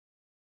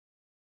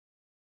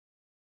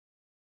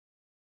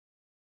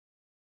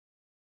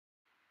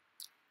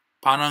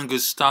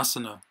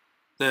Padangusthasana.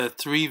 There are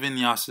 3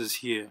 vinyasas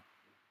here.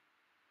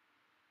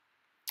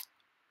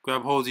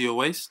 Grab hold of your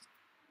waist.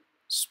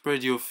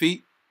 Spread your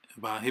feet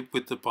about hip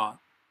width apart.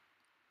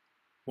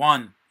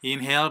 1.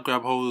 Inhale,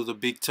 grab hold of the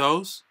big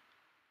toes.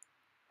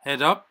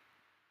 Head up.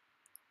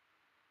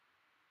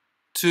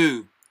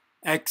 2.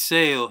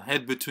 Exhale,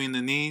 head between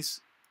the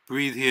knees.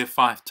 Breathe here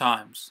 5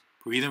 times.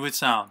 Breathe in with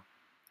sound.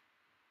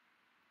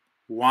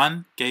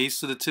 1. Gaze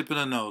to the tip of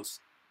the nose.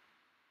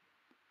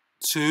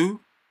 2.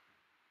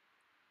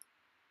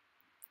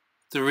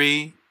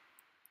 3.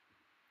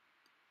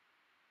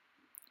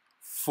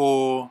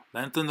 4.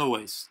 Lengthen the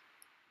waist.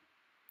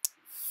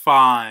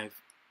 5.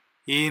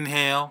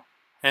 Inhale,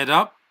 head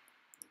up.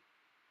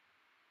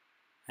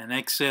 And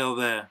exhale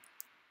there.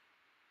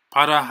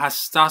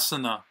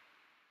 Padahastasana.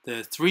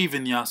 There are 3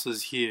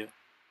 vinyasas here.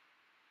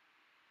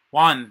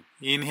 1.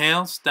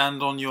 Inhale,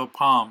 stand on your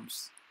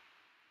palms.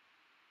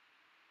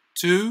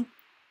 2.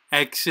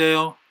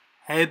 Exhale,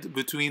 head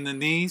between the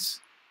knees.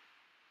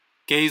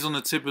 Gaze on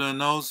the tip of the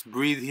nose.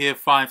 Breathe here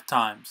 5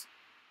 times.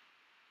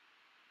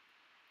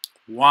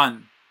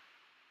 1.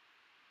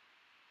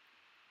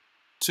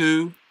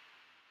 2.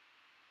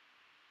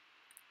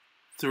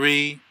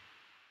 3.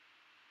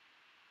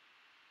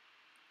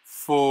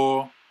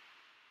 4.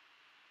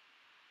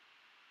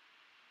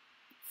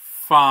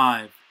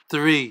 5.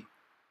 3.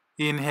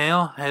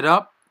 Inhale, head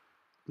up,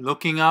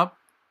 looking up.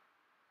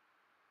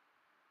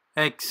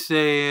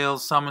 Exhale,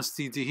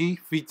 Samastitihi,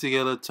 feet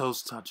together,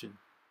 toes touching.